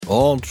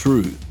All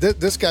truth.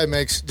 This guy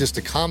makes just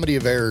a comedy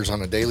of errors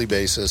on a daily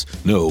basis.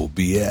 No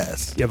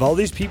BS. You have all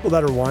these people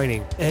that are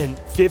whining, and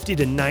 50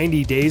 to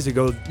 90 days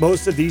ago,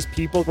 most of these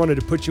people wanted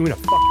to put you in a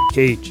fucking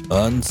cage.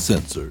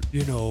 Uncensored.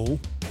 You know,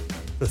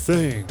 the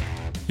thing,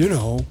 you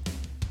know.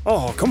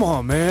 Oh, come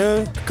on,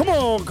 man. Come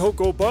on,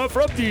 Cocoa Puff,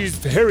 rub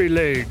these hairy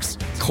legs.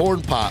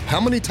 Corn Pop.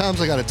 How many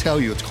times I got to tell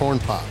you it's Corn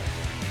Pop?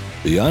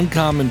 The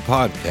Uncommon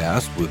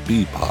Podcast with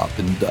B-Pop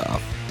and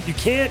Duff. You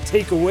can't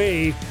take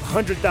away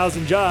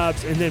 100,000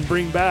 jobs and then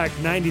bring back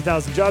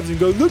 90,000 jobs and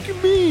go, look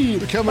at me.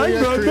 Look how many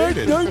I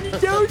created.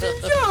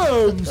 90,000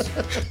 jobs.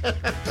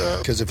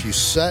 Because if you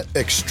set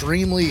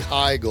extremely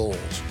high goals,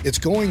 it's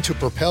going to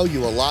propel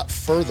you a lot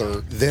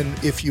further than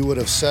if you would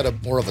have set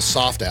more of a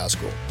soft-ass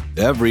goal.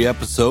 Every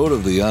episode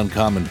of the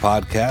Uncommon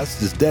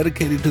Podcast is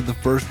dedicated to the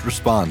first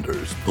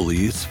responders,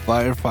 police,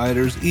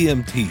 firefighters,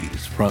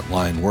 EMTs,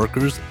 frontline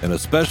workers, and a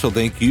special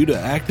thank you to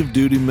active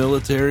duty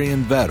military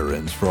and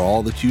veterans for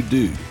all that you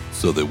do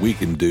so that we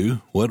can do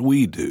what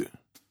we do.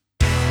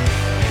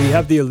 We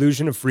have the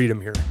illusion of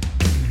freedom here.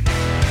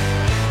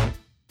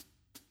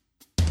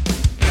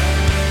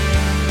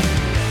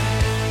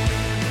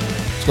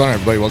 What's going on,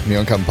 everybody? Welcome to the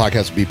Uncommon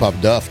Podcast with B-Pop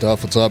and Duff.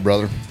 Duff, what's up,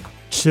 brother?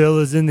 Chill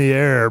is in the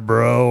air,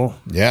 bro.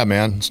 Yeah,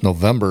 man. It's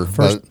November.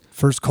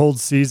 First cold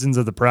seasons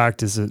of the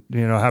practice,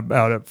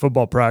 out at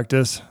football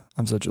practice.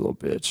 I'm such a little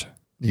bitch.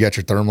 You got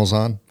your thermals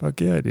on? Fuck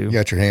yeah, I do. You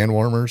got your hand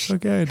warmers?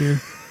 Fuck yeah, I do.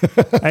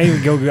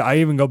 I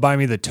even go buy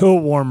me the toe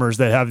warmers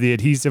that have the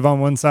adhesive on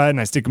one side, and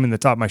I stick them in the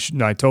top of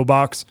my toe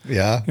box.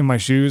 Yeah. In my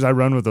shoes. I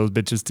run with those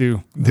bitches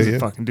too. Do you?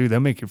 Fucking do. They'll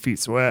make your feet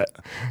sweat.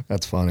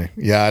 That's funny.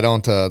 Yeah, I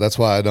don't. That's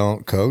why I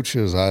don't coach.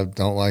 Is I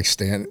don't like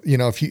stand. You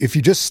know, if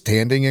you're just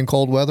standing in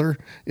cold weather,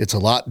 it's a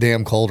lot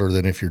damn colder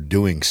than if you're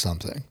doing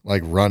something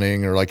like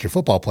running, or like your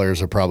football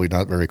players are probably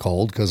not very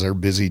cold because they're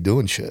busy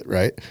doing shit,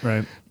 right?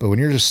 Right. But when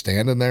you're just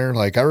standing there,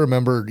 like I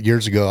remember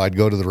years ago, I'd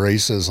go to the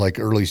races like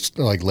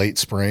late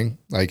spring,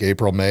 like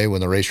April, May,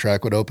 when the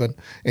racetrack would open,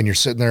 and you're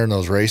sitting there in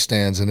those race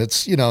stands, and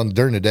it's,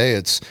 during the day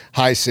it's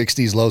high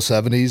 60s, low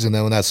 70s, and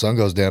then when that sun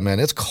goes down, man,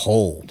 it's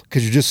cold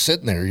because you're just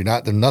sitting there.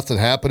 There's nothing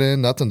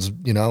happening, nothing's,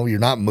 you're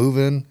not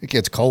moving. It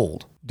gets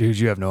cold. Dude,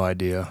 you have no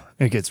idea.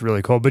 It gets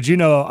really cold. But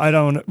I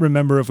don't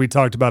remember if we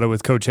talked about it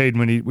with Coach Hayden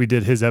when we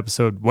did his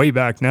episode way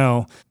back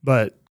now,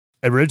 but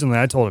originally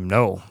I told him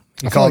no.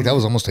 I felt like that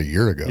was almost a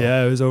year ago.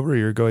 Yeah, it was over a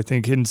year ago, I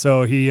think. And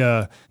so he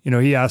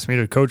asked me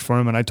to coach for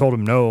him, and I told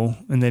him no.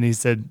 And then he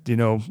said,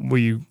 will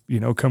you,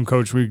 come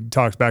coach? We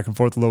talked back and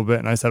forth a little bit.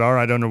 And I said, all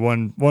right, under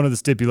one of the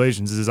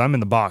stipulations is I'm in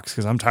the box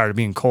because I'm tired of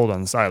being cold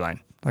on the sideline.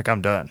 Like,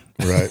 I'm done.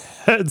 Right.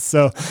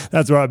 So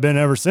that's where I've been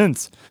ever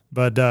since.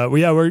 But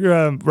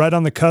we're right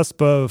on the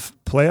cusp of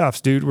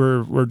playoffs, dude.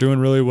 We're doing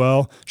really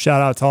well.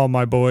 Shout out to all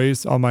my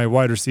boys, all my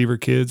wide receiver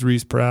kids,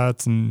 Reese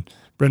Pratts and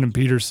Brendan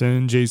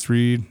Peterson, Jace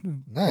Reed.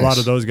 Nice. A lot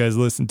of those guys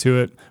listen to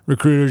it.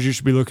 Recruiters, you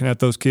should be looking at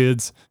those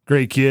kids.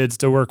 Great kids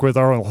to work with.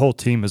 Our whole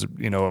team is,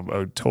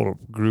 a total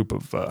group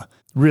of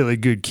really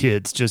good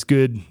kids. Just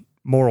good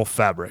moral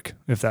fabric,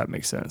 if that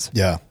makes sense.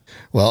 Yeah.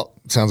 Well,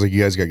 it sounds like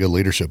you guys got good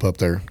leadership up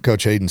there.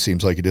 Coach Hayden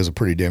seems like he does a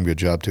pretty damn good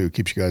job, too.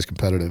 Keeps you guys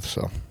competitive,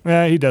 so.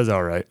 Yeah, he does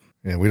all right.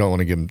 Yeah, we don't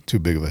want to give him too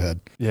big of a head.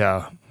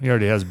 Yeah, he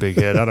already has a big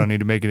head. I don't need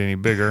to make it any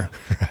bigger.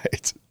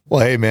 Right. Well,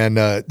 hey,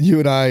 man, you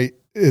and I,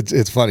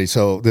 it's funny.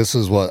 So this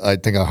is what I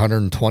think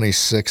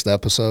 126th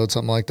episode,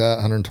 something like that,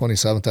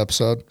 127th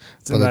episode.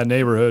 It's in that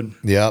neighborhood.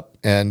 Yep.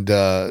 And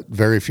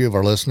very few of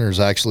our listeners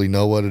actually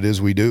know what it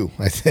is we do,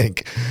 I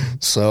think.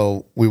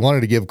 So we wanted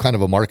to give kind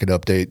of a market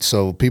update.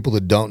 So people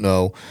that don't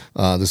know,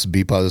 this is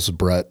BPA, this is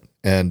Brett,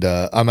 and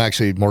I'm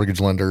actually a mortgage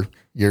lender.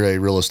 You're a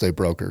real estate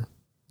broker.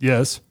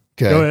 Yes.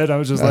 Okay. Go ahead. I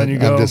was just letting you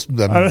go.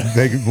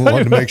 I'm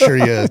wanted to make sure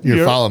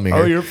you're following me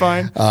here. Oh, you're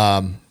fine.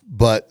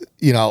 But,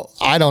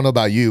 I don't know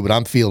about you, but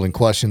I'm fielding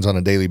questions on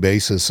a daily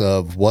basis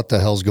of what the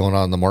hell's going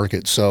on in the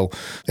market. So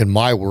in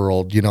my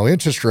world,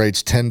 interest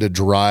rates tend to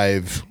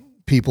drive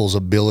people's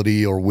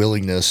ability or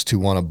willingness to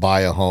want to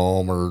buy a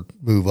home or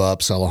move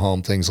up, sell a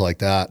home, things like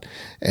that.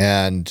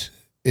 And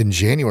in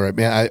January,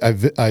 man,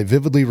 I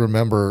vividly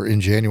remember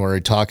in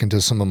January talking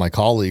to some of my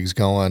colleagues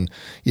going,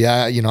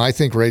 yeah, I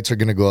think rates are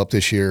going to go up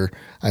this year.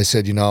 I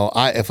said,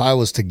 if I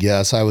was to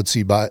guess, I would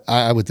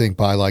think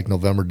by like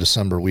November,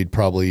 December, we'd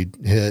probably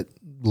hit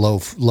low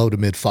to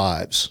mid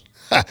fives.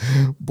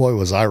 Boy,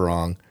 was I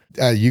wrong.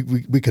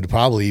 We could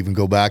probably even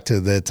go back to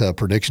that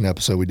prediction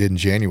episode we did in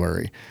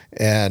January.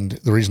 And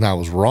the reason I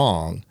was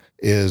wrong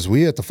is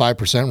we hit the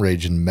 5%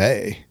 range in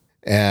May.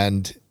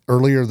 And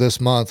earlier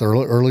this month, or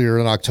earlier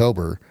in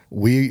October,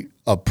 we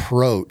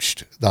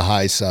approached the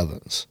high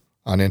sevens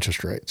on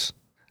interest rates.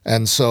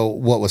 And so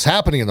what was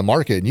happening in the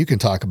market, and you can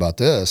talk about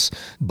this,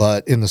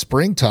 but in the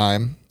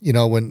springtime,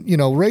 when,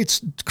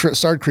 rates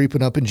started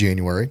creeping up in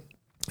January,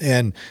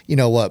 and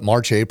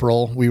March,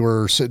 April, we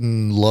were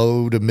sitting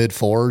low to mid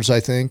fours, I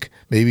think,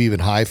 maybe even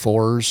high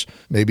fours,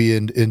 maybe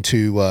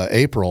into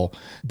April.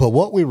 But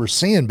what we were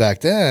seeing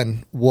back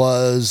then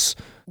was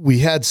we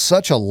had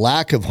such a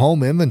lack of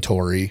home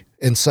inventory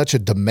and such a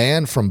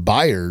demand from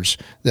buyers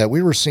that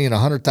we were seeing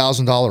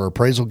 $100,000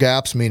 appraisal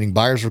gaps, meaning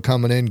buyers were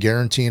coming in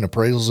guaranteeing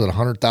appraisals at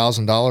 $100,000,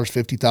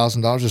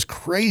 $50,000, just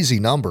crazy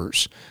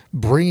numbers,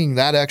 bringing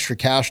that extra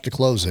cash to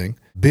closing,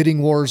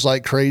 bidding wars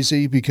like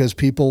crazy because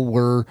people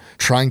were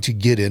trying to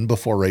get in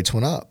before rates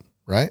went up,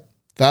 right?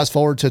 Fast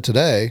forward to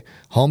today,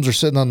 homes are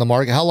sitting on the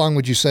market. How long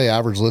would you say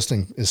average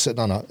listing is sitting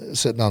on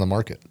the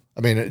market? I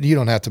mean, you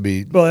don't have to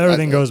be. Well,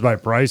 everything goes by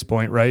price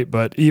point, right?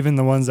 But even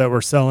the ones that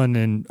were selling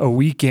in a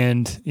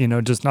weekend,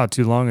 just not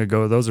too long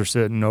ago, those are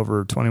sitting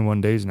over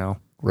 21 days now.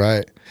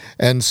 Right.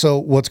 And so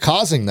what's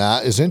causing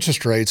that is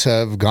interest rates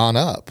have gone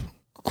up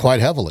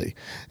quite heavily.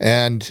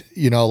 And,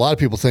 a lot of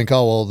people think,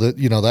 oh,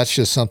 well, that's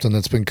just something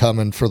that's been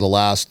coming for the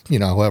last,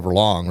 however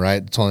long,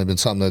 right? It's only been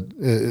something that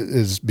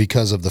is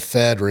because of the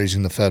Fed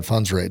raising the Fed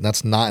funds rate. And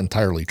that's not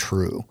entirely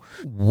true.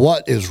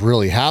 What is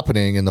really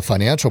happening in the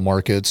financial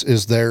markets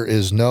is there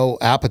is no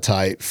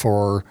appetite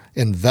for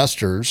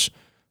investors,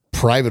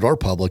 private or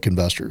public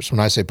investors. When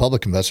I say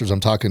public investors, I'm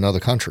talking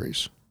other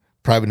countries,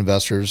 private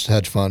investors,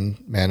 hedge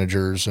fund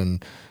managers,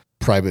 and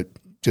private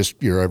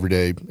just your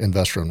everyday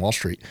investor on Wall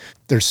Street.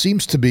 There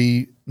seems to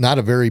be not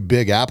a very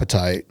big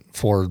appetite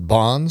for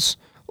bonds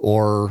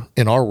or,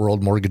 in our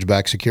world,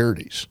 mortgage-backed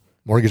securities.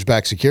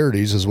 Mortgage-backed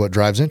securities is what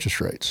drives interest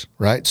rates,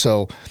 right?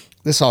 So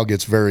this all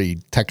gets very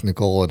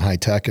technical and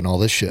high-tech and all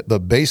this shit.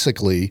 But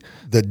basically,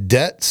 the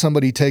debt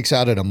somebody takes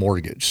out at a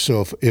mortgage.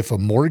 So if a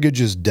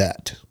mortgage is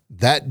debt,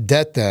 that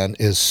debt then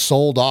is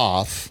sold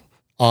off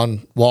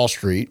on Wall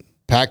Street,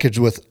 packaged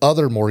with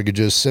other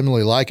mortgages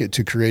similarly like it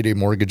to create a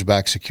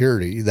mortgage-backed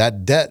security.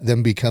 That debt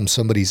then becomes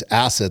somebody's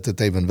asset that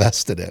they've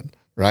invested in,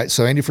 right?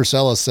 So Andy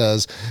Frisella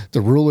says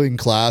the ruling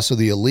class or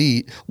the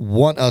elite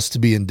want us to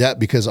be in debt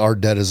because our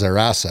debt is their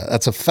asset.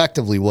 That's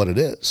effectively what it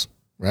is,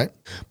 right?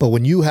 But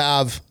when you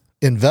have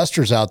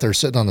investors out there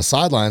sitting on the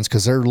sidelines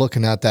because they're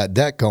looking at that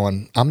debt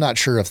going, I'm not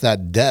sure if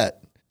that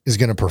debt is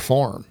going to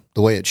perform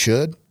the way it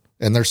should,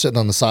 and they're sitting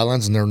on the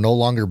sidelines and they're no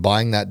longer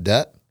buying that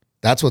debt,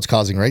 that's what's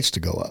causing rates to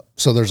go up.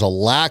 So there's a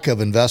lack of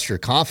investor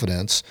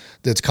confidence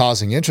that's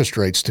causing interest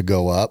rates to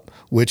go up,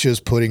 which is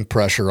putting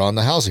pressure on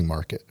the housing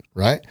market,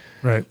 right?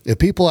 Right. If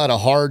people had a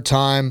hard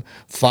time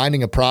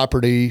finding a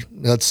property,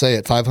 let's say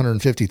at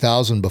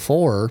 $550,000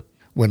 before,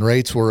 when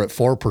rates were at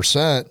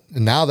 4%,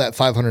 and now that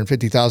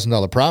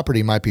 $550,000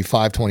 property might be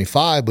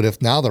 $525,000, but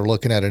if now they're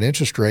looking at an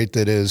interest rate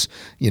that is,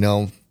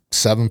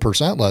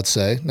 7%, let's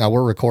say. Now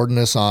we're recording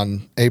this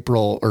on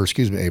October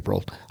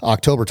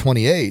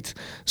 28th.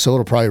 So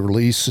it'll probably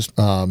release,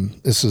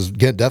 this is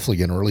definitely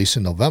going to release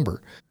in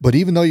November. But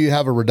even though you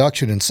have a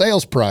reduction in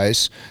sales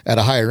price at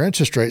a higher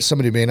interest rate,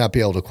 somebody may not be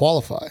able to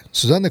qualify.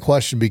 So then the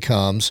question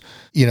becomes,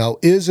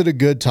 is it a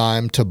good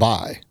time to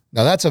buy?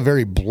 Now that's a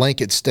very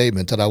blanket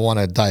statement that I want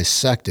to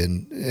dissect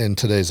in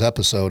today's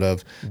episode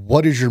of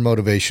what is your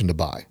motivation to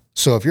buy?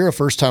 So if you're a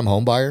first-time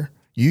home buyer,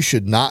 you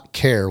should not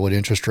care what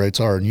interest rates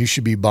are, and you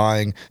should be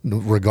buying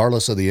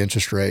regardless of the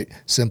interest rate,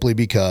 simply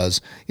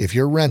because if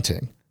you're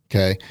renting,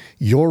 okay,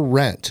 your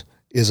rent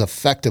is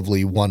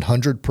effectively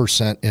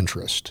 100%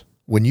 interest.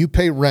 When you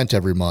pay rent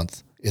every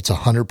month, it's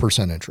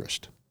 100%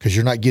 interest because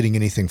you're not getting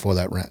anything for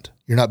that rent.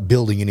 You're not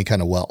building any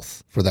kind of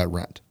wealth for that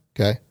rent,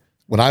 okay?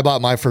 When I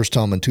bought my first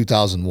home in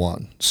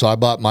 2001, so I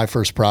bought my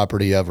first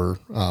property ever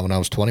when I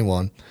was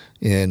 21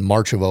 in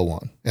March of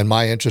 01. And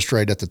my interest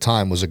rate at the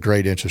time was a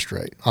great interest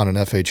rate on an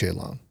FHA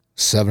loan,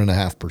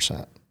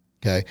 7.5%.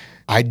 Okay.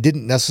 I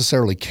didn't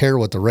necessarily care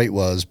what the rate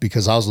was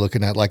because I was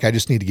looking at I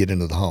just need to get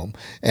into the home.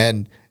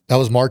 And that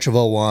was March of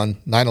 01,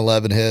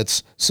 9/11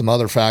 hits, some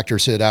other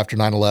factors hit after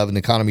 9/11, the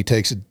economy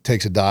takes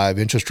a dive,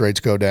 interest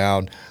rates go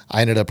down. I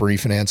ended up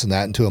refinancing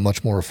that into a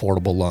much more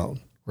affordable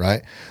loan.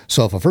 Right.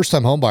 So if a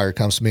first-time home buyer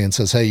comes to me and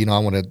says, hey, I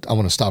want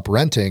to stop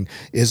renting,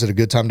 is it a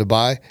good time to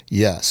buy?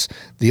 Yes.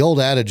 The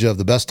old adage of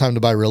the best time to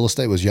buy real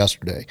estate was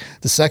yesterday.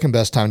 The second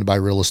best time to buy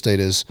real estate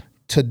is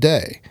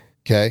today.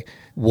 Okay.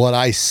 What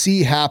I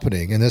see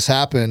happening, and this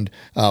happened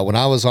when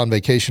I was on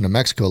vacation in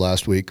Mexico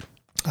last week,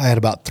 I had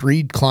about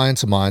 3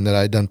 clients of mine that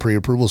I had done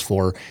pre-approvals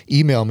for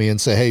email me and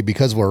say, hey,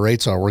 because of where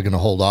rates are, we're going to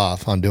hold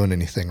off on doing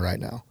anything right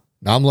now.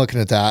 Now I'm looking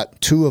at that.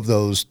 2 of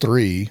those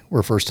 3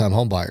 were first-time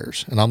home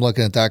buyers. And I'm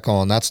looking at that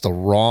going, that's the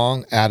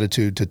wrong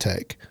attitude to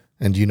take.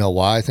 And do you know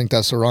why I think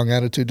that's the wrong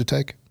attitude to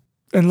take?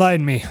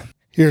 Enlighten me.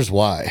 Here's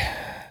why.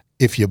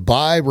 If you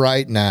buy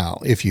right now,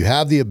 if you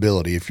have the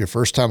ability, if you're a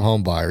first-time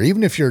home buyer,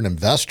 even if you're an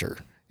investor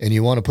and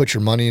you want to put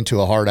your money into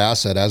a hard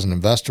asset as an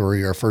investor or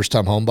you're a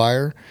first-time home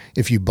buyer,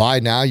 if you buy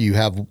now,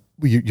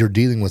 you're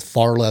dealing with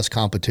far less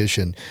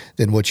competition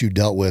than what you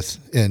dealt with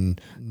in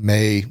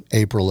May,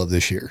 April of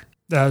this year.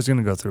 I was going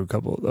to go through a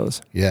couple of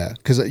those. Yeah,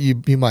 because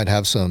you might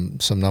have some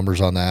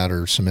numbers on that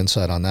or some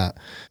insight on that.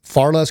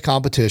 Far less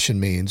competition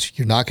means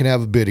you're not going to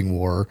have a bidding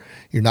war.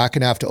 You're not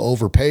going to have to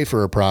overpay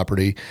for a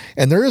property.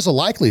 And there is a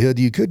likelihood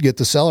you could get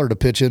the seller to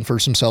pitch in for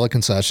some seller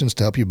concessions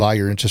to help you buy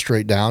your interest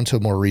rate down to a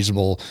more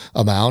reasonable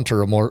amount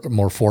or a more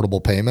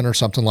affordable payment or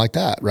something like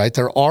that, right?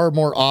 There are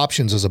more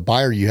options as a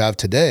buyer you have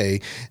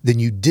today than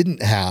you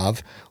didn't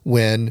have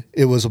when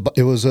it was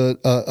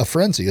a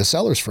frenzy, a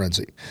seller's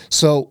frenzy.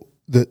 So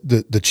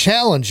the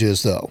challenge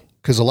is, though,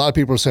 because a lot of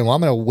people are saying, well,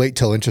 I'm going to wait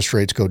till interest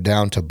rates go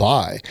down to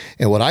buy.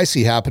 And what I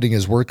see happening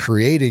is we're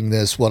creating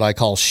this, what I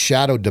call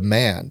shadow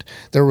demand.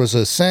 There was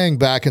a saying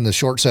back in the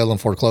short sale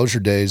and foreclosure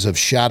days of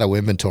shadow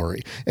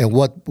inventory. And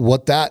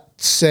what that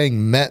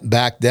saying meant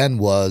back then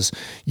was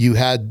you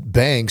had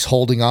banks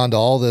holding on to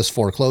all this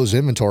foreclosed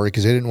inventory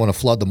because they didn't want to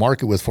flood the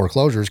market with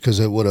foreclosures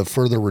because it would have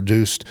further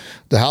reduced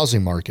the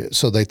housing market.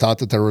 So they thought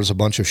that there was a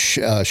bunch of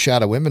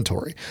shadow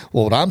inventory.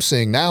 Well, what I'm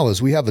seeing now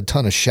is we have a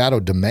ton of shadow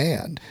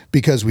demand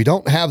because we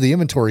don't have the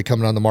inventory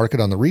coming on the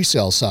market on the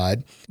resale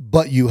side,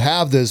 but you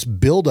have this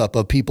buildup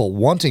of people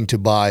wanting to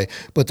buy,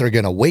 but they're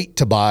going to wait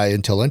to buy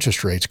until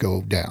interest rates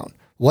go down.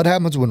 What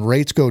happens when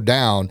rates go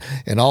down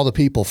and all the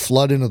people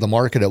flood into the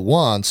market at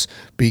once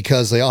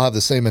because they all have the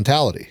same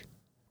mentality?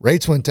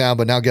 Rates went down,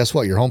 but now guess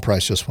what? Your home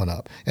price just went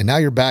up. And now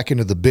you're back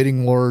into the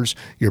bidding wars.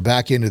 You're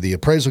back into the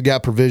appraisal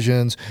gap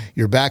provisions.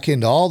 You're back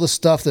into all the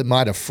stuff that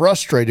might have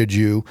frustrated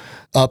you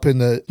up in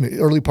the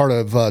early part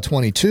of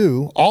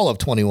 22, all of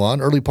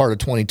 21, early part of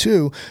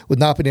 22, with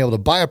not being able to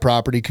buy a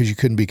property because you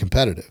couldn't be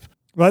competitive.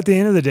 Well, at the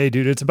end of the day,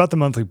 dude, it's about the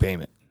monthly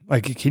payment.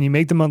 Like, can you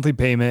make the monthly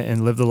payment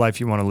and live the life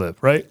you want to live,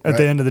 right? At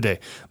the end of the day.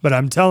 But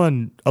I'm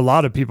telling a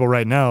lot of people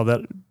right now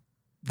that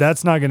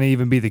that's not going to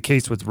even be the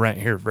case with rent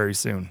here very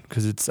soon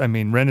because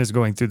rent is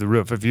going through the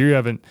roof. If you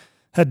haven't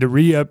had to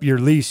re-up your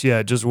lease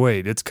yet, just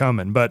wait. It's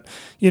coming. But,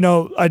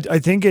 I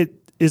think it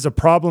is a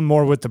problem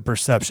more with the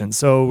perception.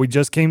 So we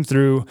just came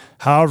through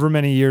however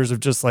many years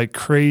of just like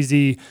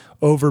crazy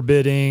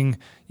overbidding,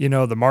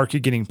 the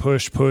market getting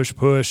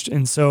pushed.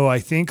 And so I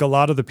think a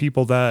lot of the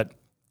people that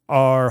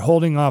are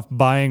holding off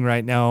buying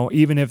right now,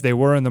 even if they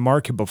were in the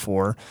market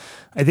before,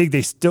 I think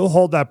they still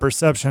hold that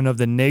perception of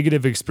the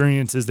negative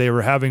experiences they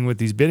were having with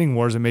these bidding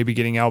wars and maybe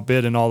getting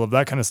outbid and all of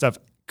that kind of stuff,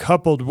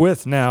 coupled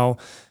with now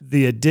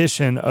the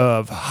addition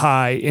of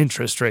high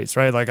interest rates,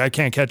 right? Like I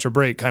can't catch a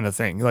break kind of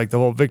thing, like the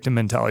whole victim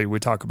mentality we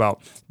talk about.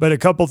 But a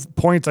couple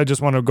points I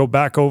just want to go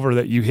back over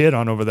that you hit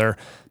on over there.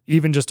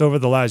 Even just over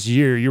the last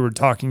year, you were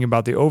talking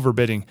about the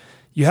overbidding.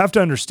 You have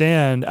to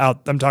understand,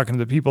 I'm talking to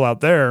the people out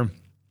there,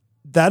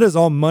 that is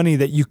all money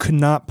that you could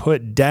not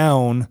put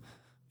down,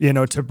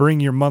 to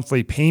bring your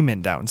monthly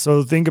payment down.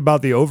 So think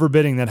about the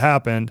overbidding that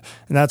happened.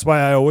 And that's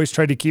why I always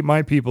try to keep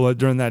my people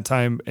during that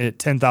time at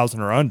 10,000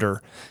 or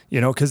under,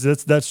 because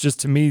that's just,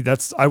 to me,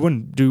 I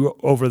wouldn't do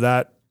over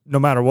that no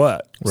matter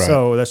what. Right.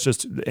 So that's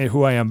just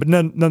who I am. But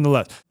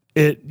nonetheless,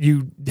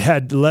 you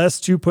had less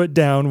to put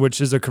down, which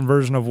is a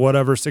conversion of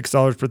whatever,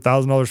 $6 per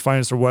 $1,000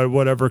 finance or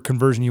whatever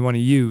conversion you want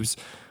to use.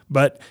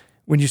 But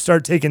when you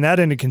start taking that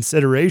into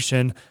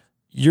consideration,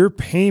 your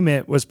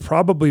payment was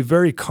probably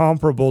very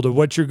comparable to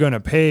what you're going to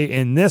pay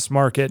in this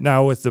market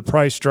now with the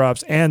price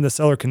drops and the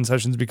seller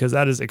concessions, because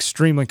that is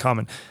extremely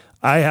common.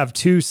 I have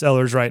 2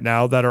 sellers right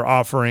now that are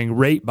offering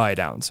rate buy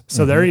downs.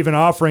 So they're even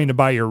offering to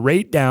buy your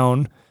rate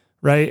down,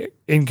 right,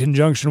 in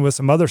conjunction with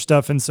some other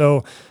stuff. And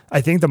so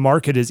I think the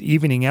market is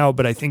evening out,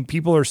 but I think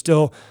people are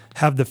still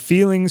have the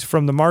feelings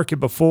from the market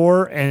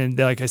before. And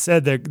like I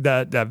said,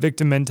 that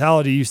victim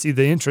mentality, you see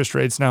the interest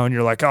rates now and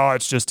you're like, oh,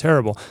 it's just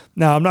terrible.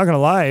 Now, I'm not going to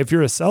lie. If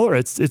you're a seller,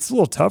 it's a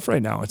little tough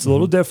right now. It's a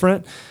little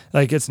different.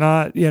 Like it's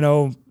not,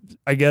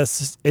 I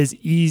guess as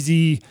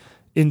easy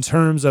in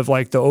terms of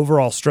like the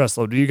overall stress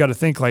load. You got to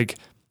think like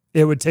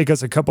it would take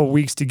us a couple of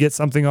weeks to get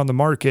something on the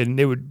market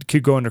and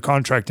could go under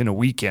contract in a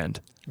weekend.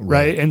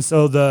 Right. And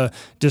so the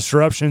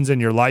disruptions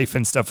in your life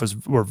and stuff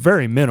were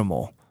very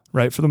minimal,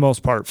 right? For the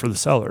most part for the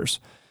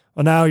sellers.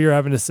 Well, now you're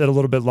having to sit a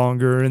little bit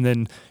longer, and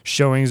then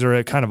showings are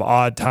at kind of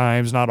odd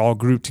times, not all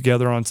grouped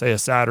together on, say, a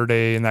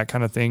Saturday and that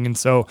kind of thing. And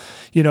so,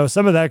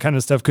 some of that kind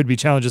of stuff could be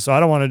challenges. So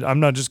I'm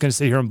not just going to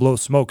sit here and blow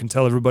smoke and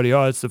tell everybody,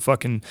 oh, it's the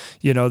fucking,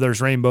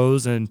 there's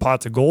rainbows and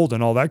pots of gold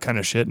and all that kind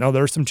of shit. No,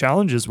 there are some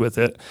challenges with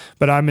it,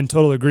 but I'm in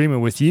total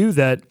agreement with you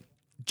that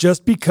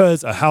just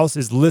because a house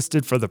is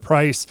listed for the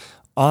price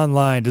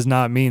online does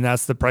not mean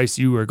that's the price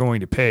you are going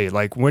to pay.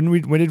 Like when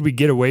did we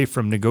get away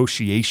from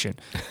negotiation,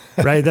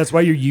 right? That's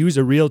why you use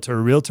a realtor.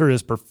 A realtor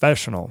is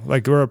professional.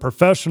 Like we're a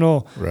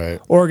professional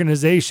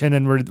organization,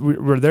 and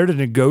we're there to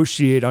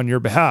negotiate on your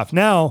behalf.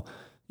 Now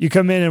you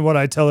come in, and what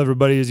I tell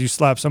everybody is you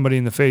slap somebody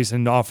in the face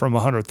and offer them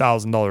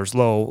 $100,000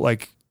 low.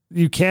 Like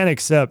you can't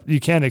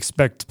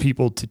expect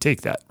people to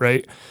take that,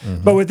 right?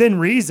 But within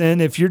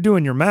reason, if you're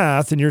doing your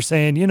math and you're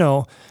saying,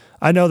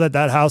 I know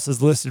that house is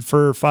listed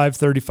for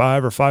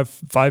 $535 or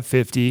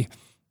 $550.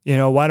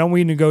 Why don't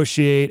we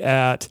negotiate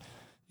at,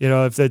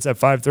 if it's at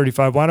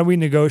 $535, why don't we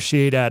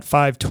negotiate at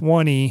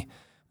 $520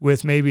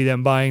 with maybe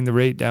them buying the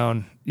rate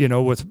down,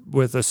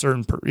 with a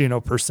certain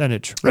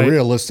percentage, right? A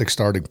realistic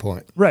starting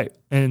point. Right.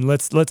 And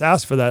let's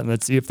ask for that and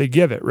let's see if they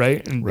give it,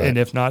 right? And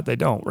if not, they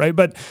don't, right?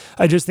 But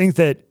I just think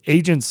that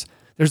agents,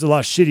 there's a lot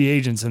of shitty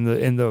agents in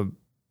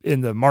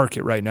the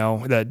market right now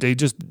that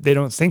they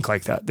don't think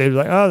like that. They're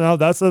like, oh no,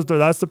 that's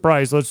the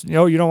price. Let's,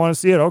 you don't want to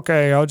see it.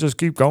 Okay, I'll just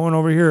keep going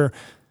over here.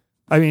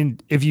 I mean,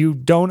 if you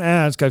don't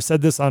ask, I've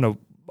said this on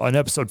an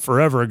episode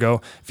forever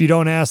ago, if you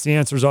don't ask, the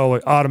answer is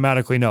always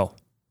automatically no.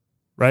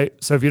 Right?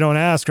 So if you don't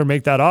ask or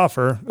make that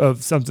offer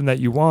of something that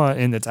you want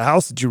and it's a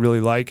house that you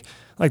really like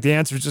the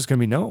answer is just going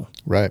to be no.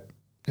 Right.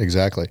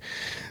 Exactly.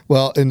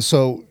 Well, and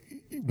so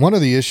one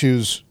of the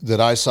issues that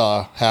I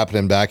saw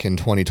happening back in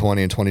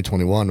 2020 and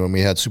 2021 when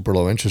we had super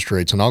low interest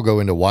rates, and I'll go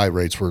into why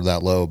rates were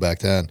that low back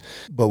then,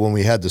 but when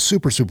we had the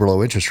super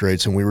low interest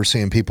rates and we were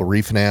seeing people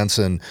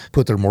refinance and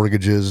put their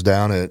mortgages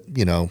down at,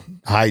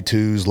 high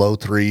 2s, low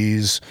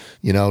 3s,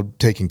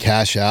 taking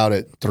cash out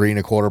at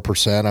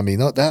 3.25%. I mean,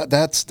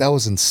 that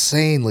was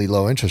insanely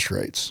low interest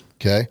rates.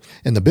 Okay.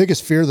 And the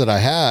biggest fear that I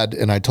had,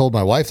 and I told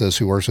my wife this,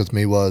 who works with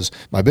me, was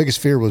my biggest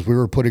fear was we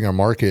were putting our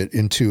market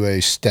into a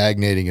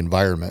stagnating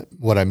environment.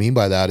 What I mean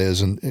by that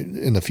is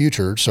in the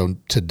future, so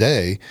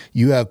today,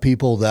 you have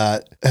people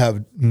that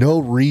have no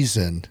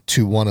reason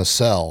to want to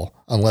sell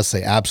unless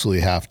they absolutely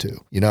have to,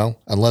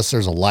 unless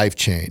there's a life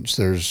change.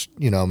 There's,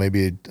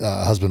 maybe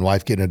a husband and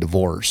wife getting a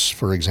divorce,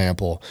 for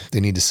example. They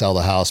need to sell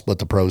the house, but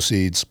the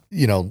proceeds,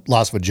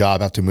 loss of a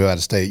job, have to move out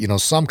of state.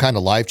 Some kind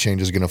of life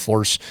change is going to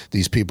force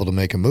these people to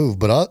make a move.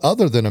 But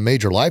other than a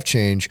major life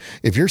change,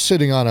 if you're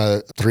sitting on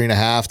a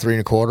 3.5,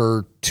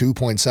 3.25,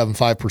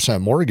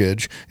 2.75%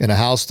 mortgage in a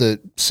house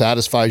that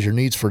satisfies your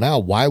needs for now,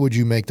 why would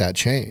you make that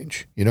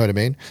change? You know what I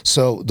mean?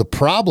 So the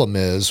problem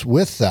is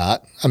with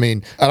that,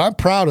 and I'm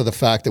proud of the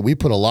fact that we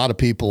put a lot of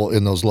people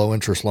in those low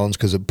interest loans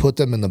because it put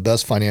them in the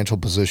best financial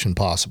position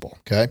possible.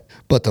 Okay.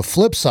 But the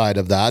flip side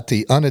of that,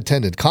 the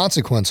unintended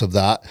consequence of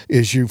that,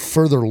 is you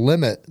further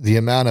limit the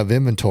amount of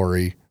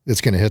inventory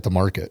that's going to hit the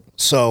market.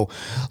 So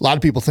a lot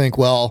of people think,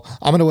 well,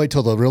 I'm going to wait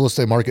till the real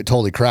estate market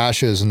totally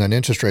crashes and then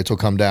interest rates will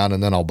come down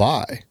and then I'll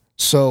buy.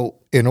 So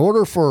in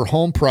order for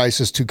home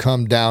prices to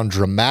come down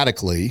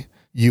dramatically,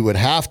 you would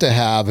have to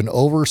have an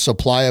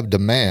oversupply of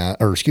demand,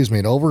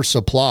 an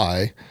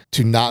oversupply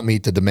to not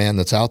meet the demand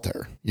that's out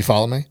there. You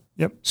follow me?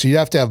 Yep. So you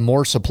have to have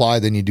more supply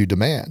than you do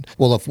demand.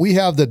 Well, if we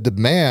have the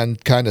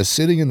demand kind of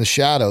sitting in the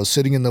shadows,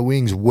 sitting in the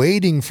wings,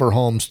 waiting for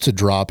homes to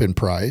drop in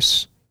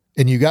price,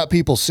 and you got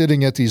people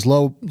sitting at these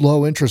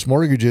low interest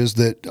mortgages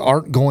that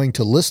aren't going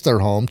to list their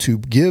home to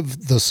give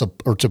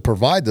to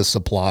provide the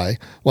supply,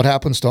 what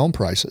happens to home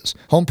prices?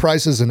 Home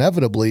prices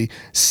inevitably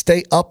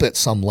stay up at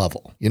some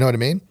level. You know what I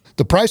mean?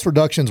 The price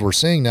reductions we're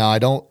seeing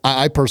now,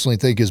 I personally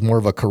think is more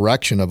of a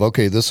correction of,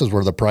 okay, this is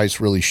where the price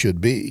really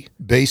should be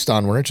based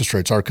on where interest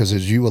rates are. Because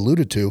as you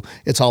alluded to,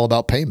 it's all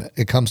about payment.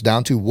 It comes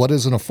down to what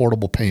is an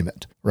affordable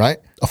payment, right?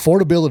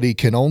 Affordability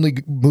can only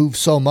move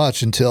so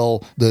much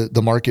until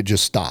the market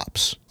just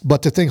stops.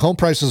 But to think home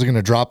prices are going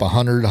to drop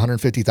 $100,000,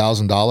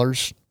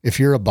 $150,000, if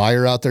you're a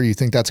buyer out there, you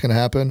think that's going to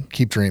happen?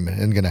 Keep dreaming.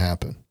 It ain't going to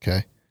happen,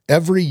 okay?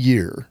 Every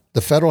year,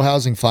 the Federal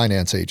Housing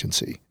Finance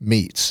Agency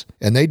meets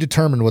and they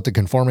determine what the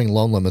conforming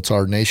loan limits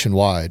are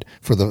nationwide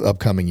for the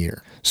upcoming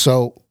year.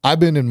 So I've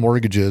been in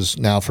mortgages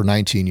now for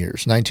 19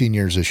 years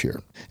this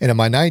year. And in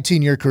my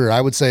 19-year career, I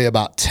would say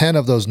about 10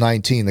 of those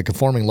 19, the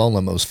conforming loan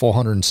limit was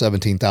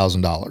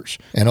 $417,000.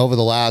 And over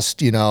the last,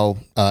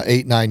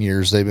 8-9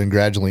 years, they've been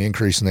gradually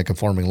increasing the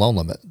conforming loan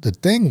limit. The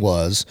thing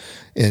was,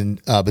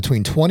 in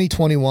between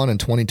 2021 and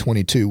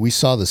 2022, we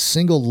saw the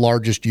single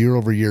largest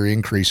year-over-year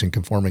increase in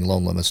conforming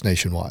loan limits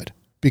nationwide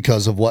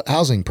because of what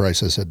housing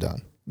prices had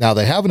done. Now,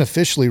 they haven't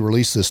officially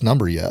released this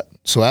number yet.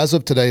 So as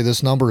of today,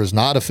 this number is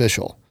not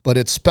official, but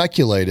it's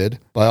speculated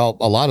by a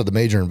lot of the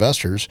major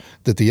investors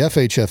that the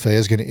FHFA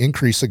is going to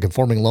increase the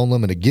conforming loan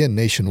limit again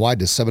nationwide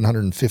to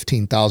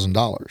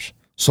 $715,000.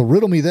 So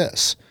riddle me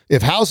this.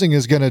 If housing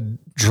is going to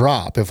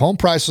drop, if home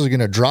prices are going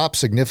to drop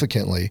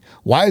significantly,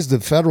 why is the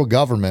federal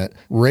government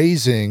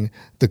raising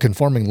the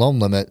conforming loan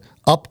limit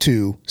up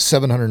to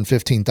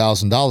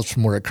 $715,000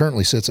 from where it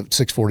currently sits at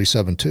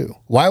 $647,200?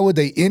 Why would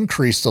they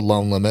increase the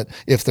loan limit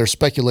if there's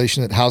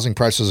speculation that housing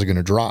prices are going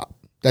to drop?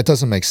 That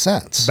doesn't make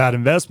sense. Bad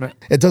investment.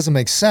 It doesn't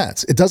make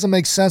sense. It doesn't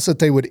make sense that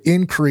they would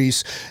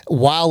increase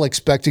while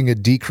expecting a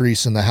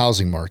decrease in the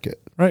housing market.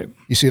 Right.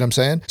 You see what I'm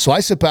saying? So I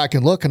sit back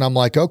and look and I'm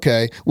like,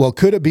 okay, well,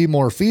 could it be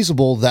more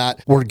feasible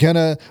that we're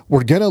gonna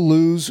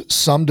lose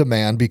some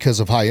demand because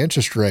of high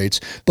interest rates,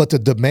 but the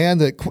demand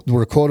that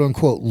we're quote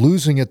unquote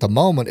losing at the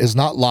moment is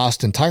not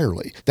lost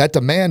entirely. That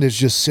demand is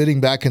just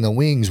sitting back in the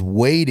wings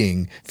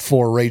waiting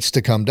for rates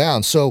to come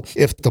down. So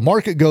if the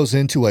market goes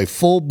into a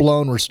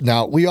full-blown,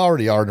 now we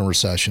already are in a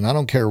recession. I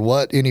don't care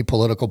what any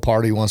political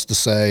party wants to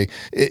say.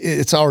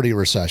 It's already a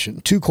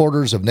recession. 2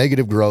 quarters of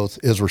negative growth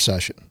is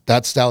recession.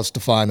 That's how it's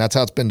defined. That's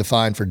how it's been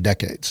defined for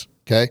decades.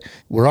 Okay.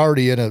 We're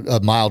already in a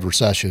mild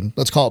recession.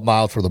 Let's call it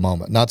mild for the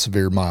moment, not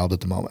severe, mild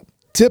at the moment.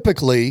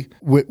 Typically,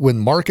 when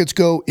markets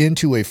go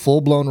into a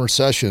full-blown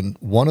recession,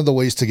 one of the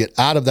ways to get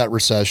out of that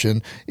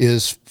recession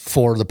is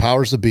for the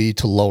powers that be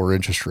to lower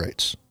interest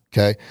rates.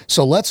 Okay.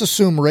 So let's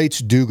assume rates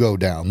do go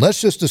down. Let's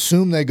just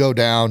assume they go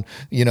down,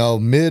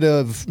 mid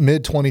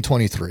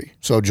 2023.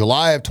 So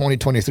July of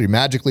 2023,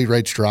 magically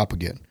rates drop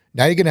again.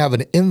 Now you're going to have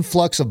an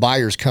influx of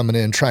buyers coming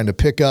in trying to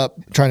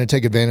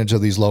take advantage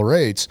of these low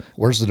rates.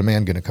 Where's the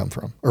demand going to come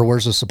from? Or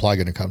where's the supply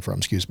going to come from?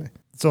 Excuse me.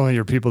 It's only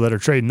your people that are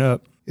trading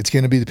up. It's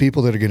going to be the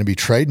people that are going to be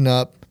trading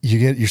up.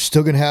 You're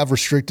still going to have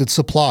restricted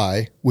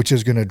supply, which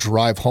is going to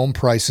drive home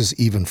prices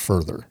even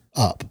further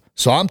up.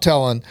 So I'm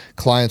telling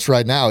clients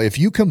right now, if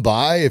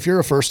you're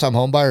a first-time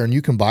home buyer and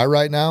you can buy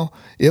right now,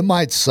 it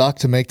might suck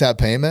to make that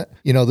payment.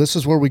 This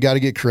is where we got to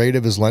get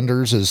creative as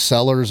lenders, as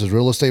sellers, as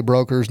real estate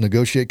brokers,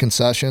 negotiate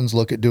concessions,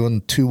 look at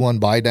doing 2-1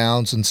 buy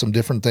downs and some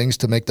different things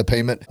to make the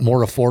payment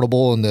more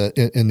affordable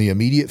in the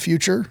immediate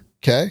future.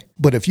 Okay.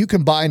 But if you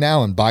can buy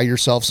now and buy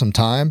yourself some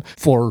time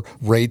for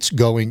rates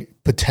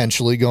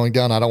potentially going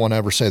down, I don't want to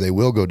ever say they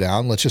will go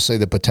down. Let's just say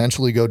they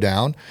potentially go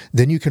down,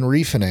 then you can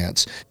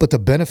refinance. But the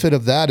benefit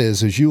of that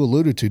is, as you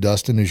alluded to,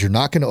 Dustin, is you're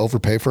not going to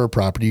overpay for a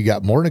property. You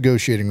got more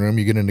negotiating room.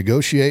 You're going to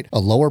negotiate a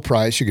lower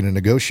price. You're going to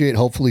negotiate,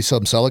 hopefully,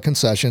 some seller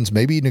concessions.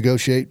 Maybe you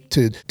negotiate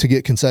to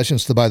get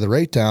concessions to buy the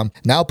rate down.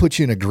 Now puts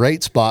you in a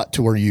great spot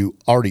to where you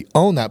already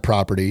own that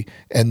property,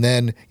 and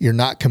then you're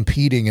not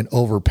competing and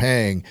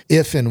overpaying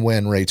if and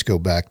when rates go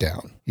back down.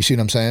 You see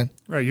what I'm saying?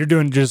 Right. You're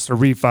doing just a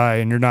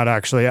refi and you're not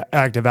actually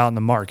active out in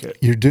the market.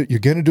 You're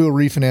going to do a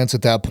refinance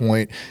at that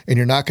point, and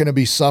you're not going to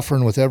be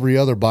suffering with every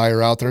other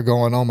buyer out there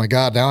going, oh my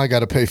God, now I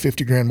got to pay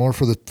 $50,000 more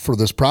for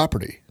this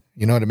property.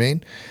 You know what I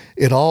mean?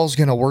 It all is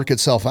going to work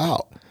itself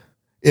out.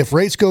 If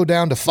rates go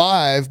down to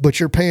 5, but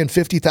you're paying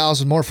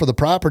 $50,000 more for the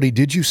property,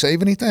 did you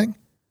save anything?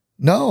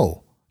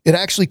 No. It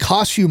actually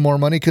costs you more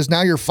money because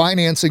now you're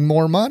financing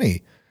more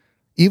money.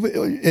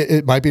 Even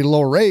it might be a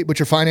lower rate, but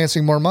you're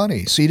financing more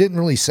money. So you didn't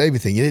really save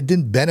anything. It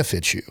didn't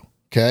benefit you.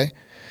 Okay.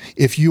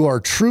 If you are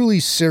truly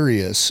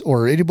serious,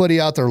 or anybody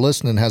out there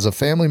listening has a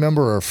family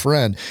member or a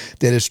friend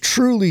that is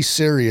truly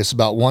serious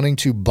about wanting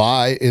to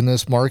buy in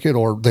this market,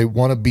 or they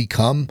want to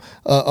become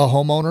a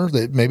homeowner,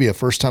 that maybe a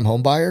first-time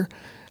home buyer,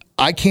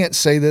 I can't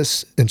say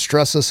this and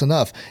stress this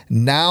enough.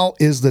 Now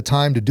is the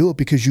time to do it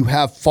because you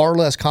have far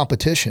less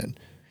competition.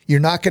 You're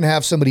not going to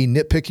have somebody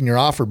nitpicking your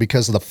offer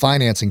because of the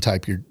financing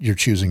type you're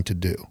choosing to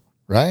do,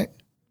 right?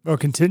 Well,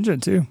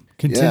 contingent too.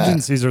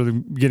 Contingencies are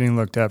getting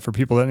looked at for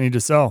people that need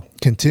to sell.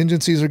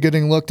 Contingencies are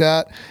getting looked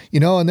at,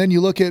 and then you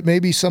look at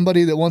maybe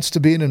somebody that wants to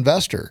be an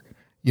investor,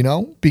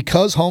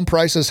 because home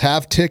prices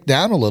have ticked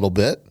down a little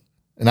bit.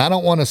 And I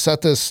don't want to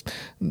set this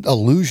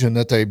illusion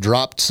that they've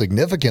dropped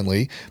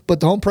significantly,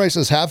 but the home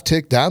prices have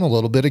ticked down a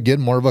little bit.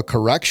 Again, more of a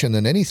correction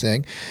than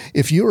anything.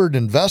 If you're an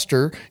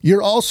investor,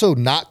 you're also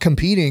not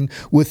competing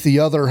with the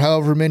other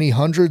however many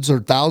hundreds or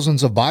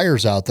thousands of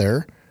buyers out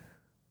there,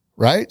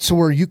 right? So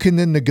where you can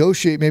then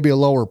negotiate maybe a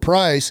lower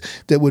price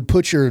that would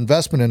put your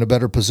investment in a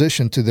better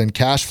position to then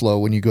cash flow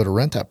when you go to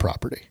rent that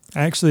property.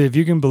 Actually, if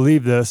you can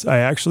believe this, I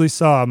actually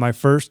saw my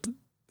first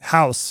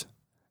house.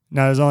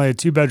 Now, there's only a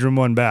 2-bedroom,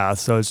 1-bath,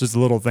 so it's just a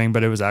little thing,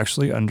 but it was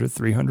actually under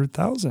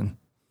 $300,000.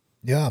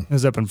 Yeah. It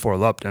was up in Fort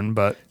Lupton,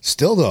 but...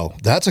 Still, though,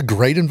 that's a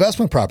great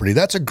investment property.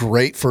 That's a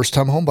great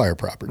first-time home buyer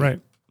property.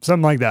 Right.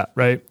 Something like that,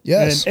 right?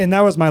 Yes. And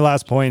that was my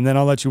last point, and then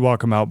I'll let you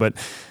walk them out. But,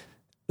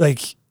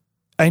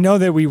 I know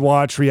that we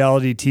watch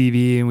reality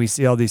TV and we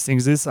see all these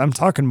things. I'm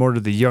talking more to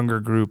the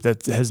younger group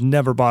that has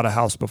never bought a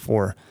house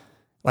before.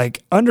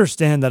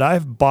 Understand that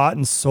I've bought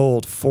and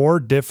sold 4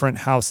 different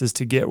houses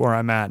to get where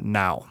I'm at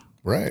now.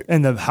 Right.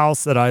 And the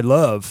house that I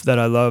love,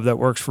 that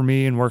works for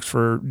me and works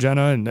for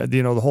Jenna and,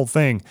 the whole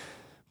thing.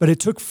 But it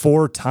took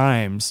 4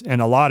 times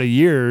and a lot of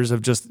years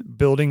of just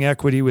building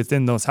equity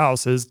within those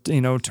houses,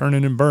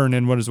 turning and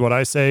burning, what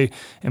I say,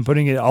 and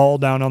putting it all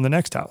down on the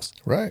next house.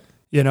 Right.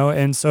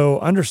 And so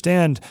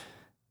understand,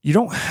 you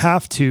don't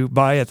have to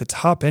buy at the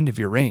top end of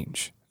your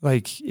range.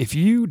 If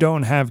you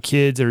don't have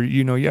kids or,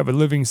 you have a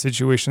living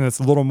situation that's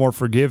a little more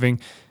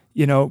forgiving,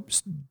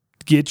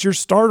 get your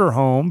starter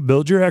home,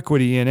 build your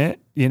equity in it,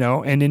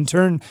 and in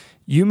turn,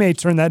 you may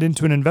turn that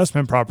into an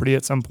investment property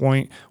at some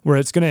point where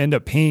it's going to end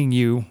up paying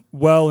you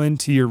well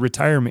into your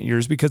retirement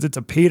years because it's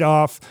a paid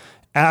off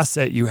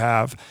asset you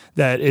have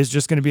that is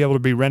just going to be able to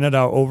be rented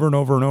out over and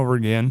over and over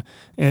again.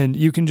 And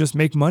you can just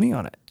make money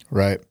on it.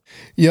 Right.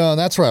 Yeah. And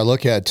that's where I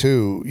look at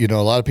too. A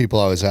lot of people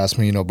always ask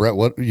me, Brett,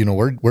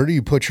 where do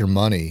you put your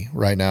money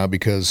right now?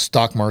 Because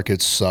stock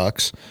market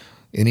sucks.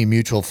 Any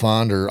mutual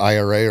fund or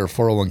IRA or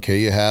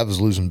 401k you have is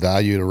losing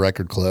value at a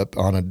record clip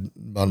on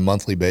a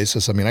monthly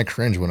basis. I mean, I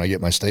cringe when I get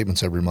my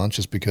statements every month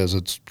just because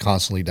it's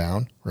constantly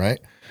down,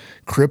 right?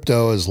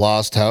 Crypto has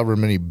lost however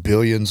many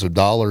billions of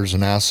dollars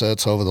in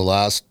assets over the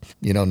last,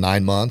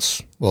 9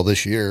 months. Well,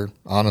 this year,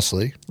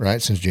 honestly,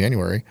 right? Since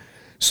January.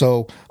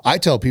 So I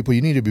tell people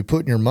you need to be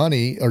putting your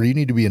money or you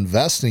need to be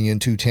investing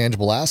into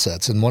tangible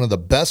assets. And one of the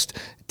best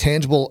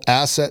tangible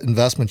asset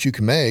investments you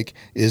can make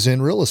is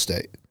in real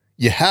estate.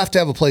 You have to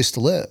have a place to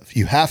live.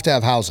 You have to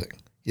have housing.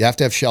 You have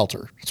to have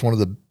shelter. It's one of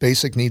the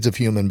basic needs of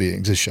human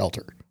beings is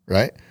shelter,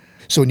 right?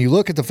 So when you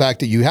look at the fact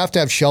that you have to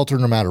have shelter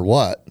no matter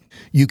what,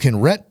 you can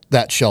rent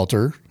that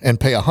shelter and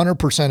pay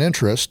 100%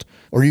 interest,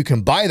 or you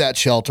can buy that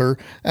shelter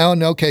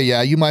and okay,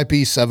 yeah, you might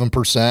be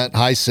 7%,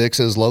 high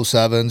 6s, low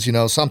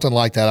 7s, something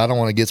like that. I don't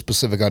want to get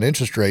specific on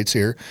interest rates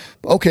here.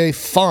 Okay,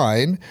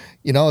 fine.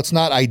 It's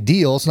not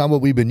ideal. It's not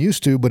what we've been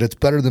used to, but it's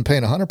better than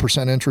paying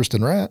 100% interest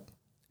in rent.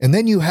 And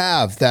then you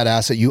have that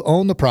asset, you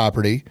own the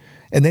property,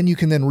 and then you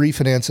can then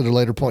refinance at a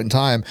later point in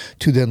time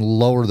to then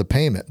lower the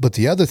payment. But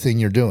the other thing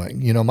you're doing,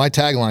 my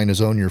tagline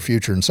is own your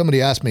future. And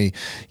somebody asked me,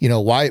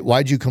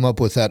 why'd you come up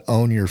with that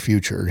own your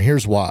future? And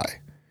here's why.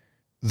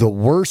 The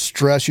worst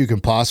stress you can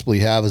possibly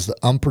have is the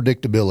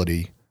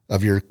unpredictability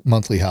of your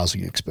monthly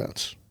housing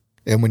expense.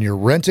 And when you're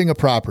renting a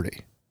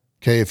property,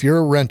 okay, if you're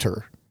a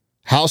renter,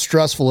 how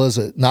stressful is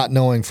it not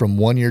knowing from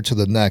 1 year to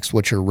the next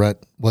what your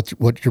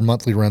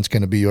monthly rent's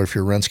going to be, or if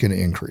your rent's going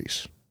to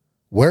increase?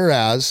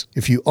 Whereas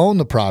if you own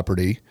the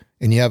property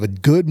and you have a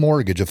good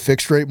mortgage, a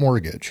fixed rate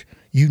mortgage,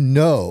 you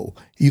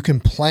can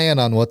plan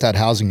on what that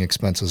housing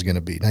expense is going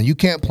to be. Now, you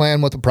can't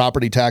plan what the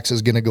property tax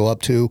is going to go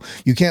up to.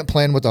 You can't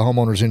plan what the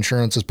homeowner's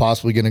insurance is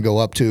possibly going to go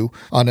up to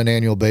on an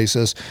annual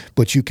basis,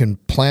 but you can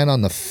plan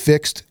on the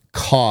fixed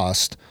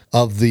cost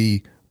of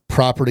the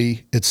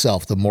property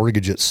itself, the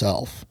mortgage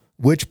itself,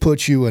 which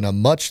puts you in a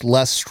much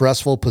less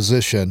stressful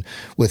position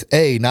with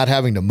not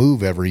having to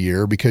move every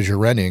year because your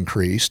rent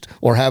increased,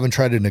 or having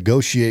tried to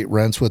negotiate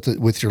rents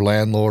with your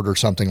landlord or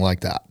something like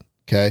that.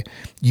 Okay.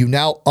 You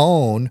now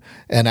own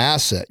an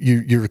asset.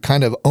 You're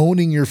kind of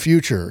owning your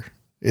future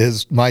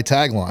is my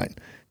tagline.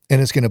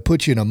 And it's going to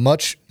put you in a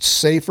much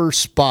safer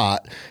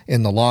spot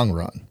in the long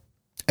run.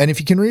 And if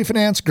you can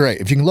refinance,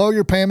 great. If you can lower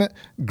your payment,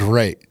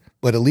 great.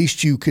 But at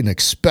least you can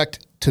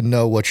expect to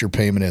know what your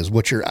payment is,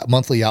 what your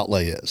monthly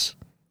outlay is.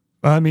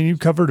 I mean, you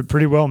covered it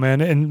pretty well, man.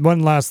 And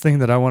one last thing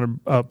that I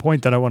want to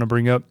point that I want to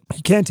bring up,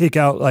 you can't take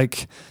out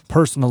like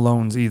personal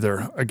loans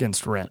either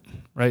against rent,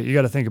 right? You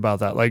got to think about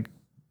that. Like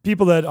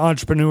people that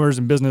entrepreneurs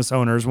and business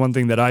owners, one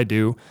thing that I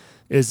do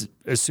is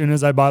as soon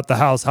as I bought the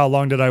house, how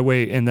long did I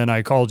wait? And then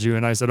I called you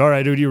and I said, all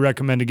right, who do you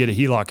recommend to get a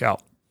HELOC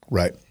out?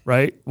 Right.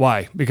 Right.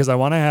 Why? Because I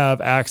want to have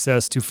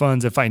access to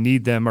funds if I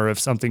need them or if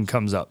something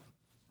comes up.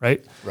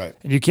 Right. Right.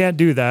 And you can't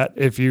do that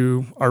if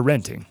you are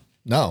renting.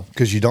 No,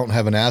 because you don't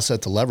have an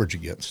asset to leverage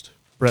against.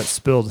 Brett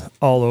spilled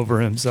all over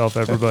himself,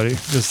 everybody,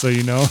 just so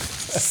you know.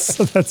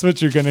 So that's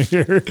what you're going to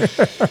hear.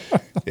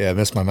 Yeah, I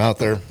missed my mouth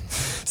there.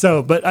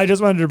 So, but I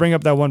just wanted to bring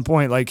up that one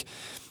point. Like,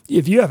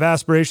 if you have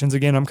aspirations,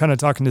 again, I'm kind of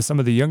talking to some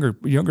of the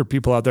younger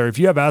people out there. If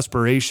you have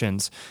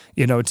aspirations,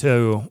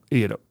 to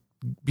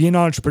be an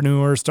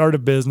entrepreneur, start a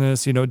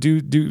business,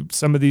 do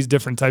some of these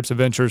different types of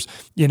ventures,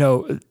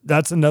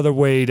 that's another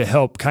way to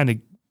help kind of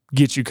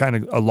get you kind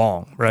of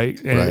along,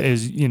 right? And right.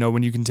 Is,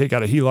 when you can take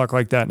out a HELOC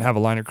like that and have a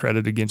line of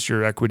credit against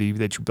your equity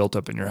that you built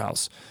up in your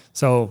house.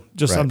 So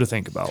just something to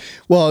think about.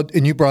 Well,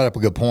 and you brought up a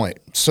good point.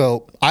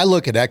 So I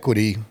look at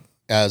equity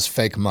as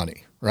fake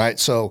money, right?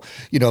 So,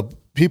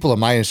 people in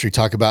my industry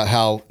talk about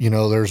how,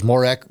 there's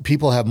more,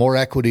 people have more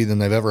equity than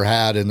they've ever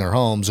had in their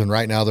homes. And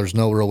right now there's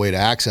no real way to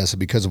access it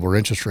because of where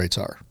interest rates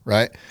are,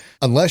 right?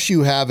 Unless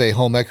you have a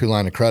home equity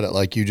line of credit,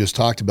 like you just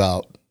talked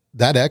about,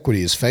 that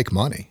equity is fake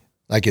money.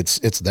 Like it's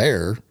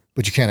there,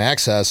 but you can't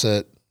access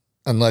it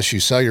unless you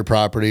sell your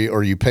property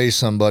or you pay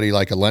somebody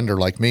like a lender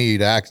like me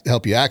to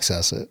help you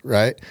access it,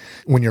 right?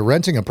 When you're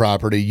renting a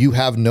property, you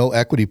have no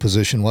equity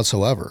position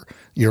whatsoever.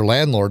 Your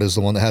landlord is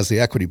the one that has the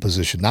equity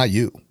position, not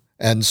you.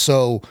 And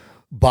so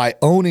by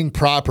owning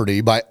property,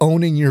 by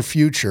owning your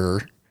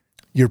future,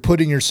 you're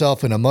putting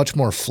yourself in a much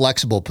more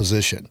flexible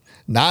position.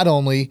 Not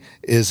only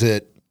is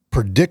it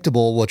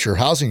predictable what your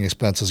housing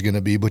expense is going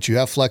to be, but you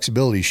have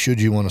flexibility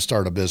should you want to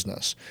start a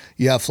business.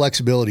 You have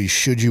flexibility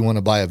should you want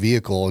to buy a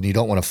vehicle and you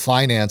don't want to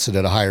finance it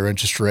at a higher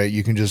interest rate.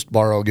 You can just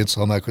borrow against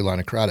the home equity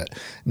line of credit.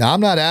 Now, I'm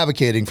not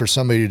advocating for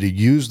somebody to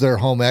use their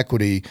home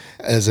equity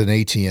as an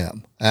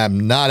ATM.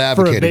 I'm not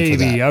advocating for a baby.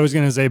 For that. I was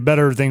going to say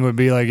better thing would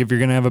be like if you're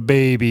going to have a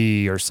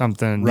baby or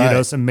something,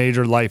 right. Some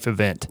major life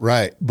event.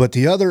 Right. But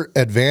the other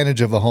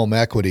advantage of a home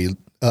equity,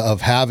 of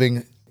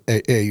having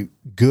a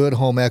good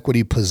home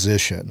equity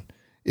position,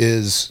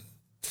 is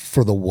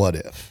for the what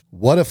if.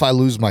 What if I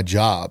lose my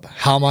job?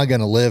 How am I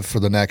going to live for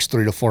the next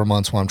 3 to 4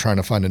 months while I'm trying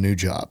to find a new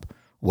job?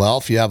 Well,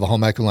 if you have a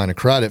home equity line of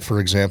credit, for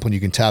example, and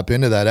you can tap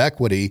into that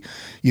equity,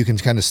 you can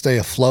kind of stay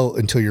afloat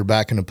until you're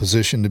back in a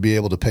position to be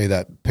able to pay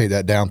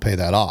that down, pay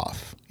that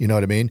off. You know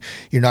what I mean?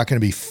 You're not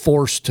going to be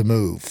forced to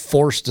move,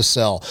 forced to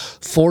sell,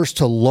 forced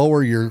to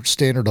lower your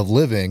standard of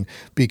living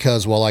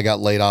because, well, I got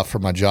laid off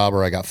from my job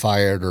or I got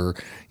fired or,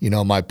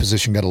 my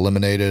position got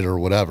eliminated or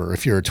whatever.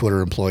 If you're a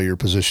Twitter employee, your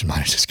position might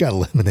have just got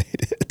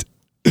eliminated.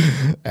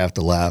 I have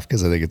to laugh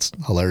because I think it's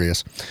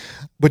hilarious.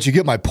 But you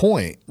get my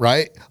point,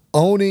 right?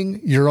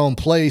 Owning your own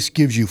place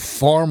gives you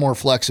far more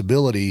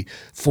flexibility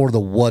for the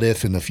what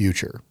if in the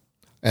future.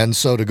 And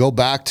so to go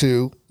back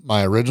to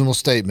my original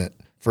statement,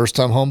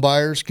 first-time home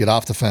buyers, get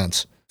off the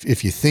fence.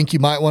 If you think you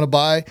might want to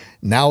buy,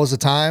 now is the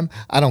time.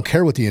 I don't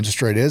care what the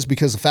interest rate is,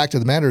 because the fact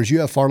of the matter is you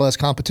have far less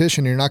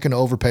competition and you're not going to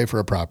overpay for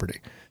a property.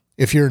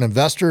 If you're an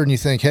investor and you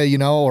think, hey,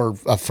 or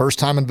a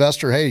first-time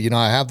investor, hey,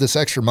 I have this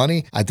extra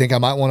money, I think I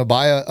might want to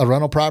buy a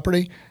rental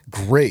property.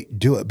 Great,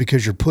 do it,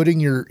 because you're putting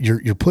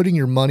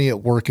your money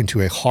at work into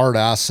a hard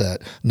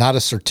asset, not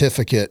a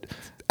certificate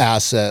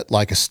asset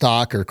like a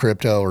stock or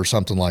crypto or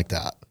something like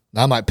that.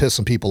 Now, I might piss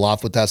some people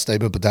off with that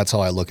statement, but that's how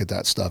I look at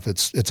that stuff.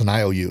 It's an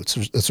IOU. It's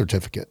a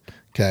certificate.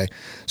 Okay.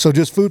 So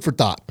just food for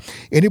thought.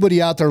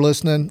 Anybody out there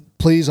listening,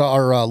 please,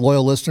 our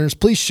loyal listeners,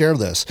 please share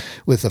this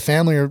with a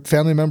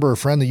family member or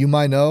friend that you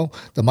might know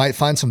that might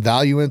find some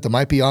value in it, that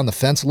might be on the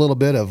fence a little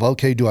bit of,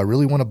 okay, do I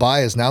really want to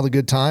buy? Is now the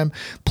good time?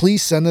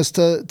 Please send this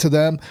to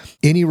them.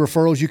 Any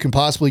referrals you can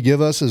possibly give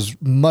us is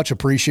much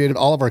appreciated.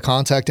 All of our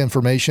contact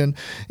information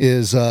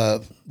is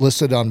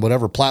listed on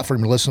whatever platform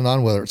you're listening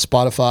on, whether it's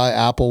Spotify,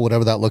 Apple,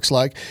 whatever that looks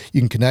like.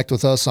 You can connect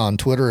with us on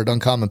Twitter at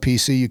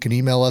UncommonPC. You can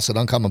email us at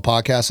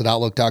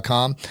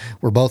uncommonpodcast@outlook.com.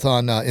 We're both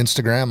on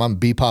Instagram. I'm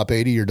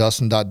bpop80. You're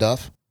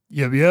Dustin.Duff.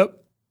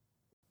 Yep.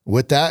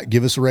 With that,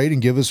 give us a rating,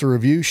 give us a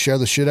review, share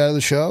the shit out of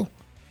the show.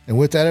 And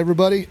with that,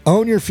 everybody,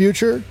 own your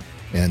future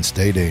and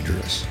stay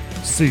dangerous.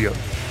 See ya.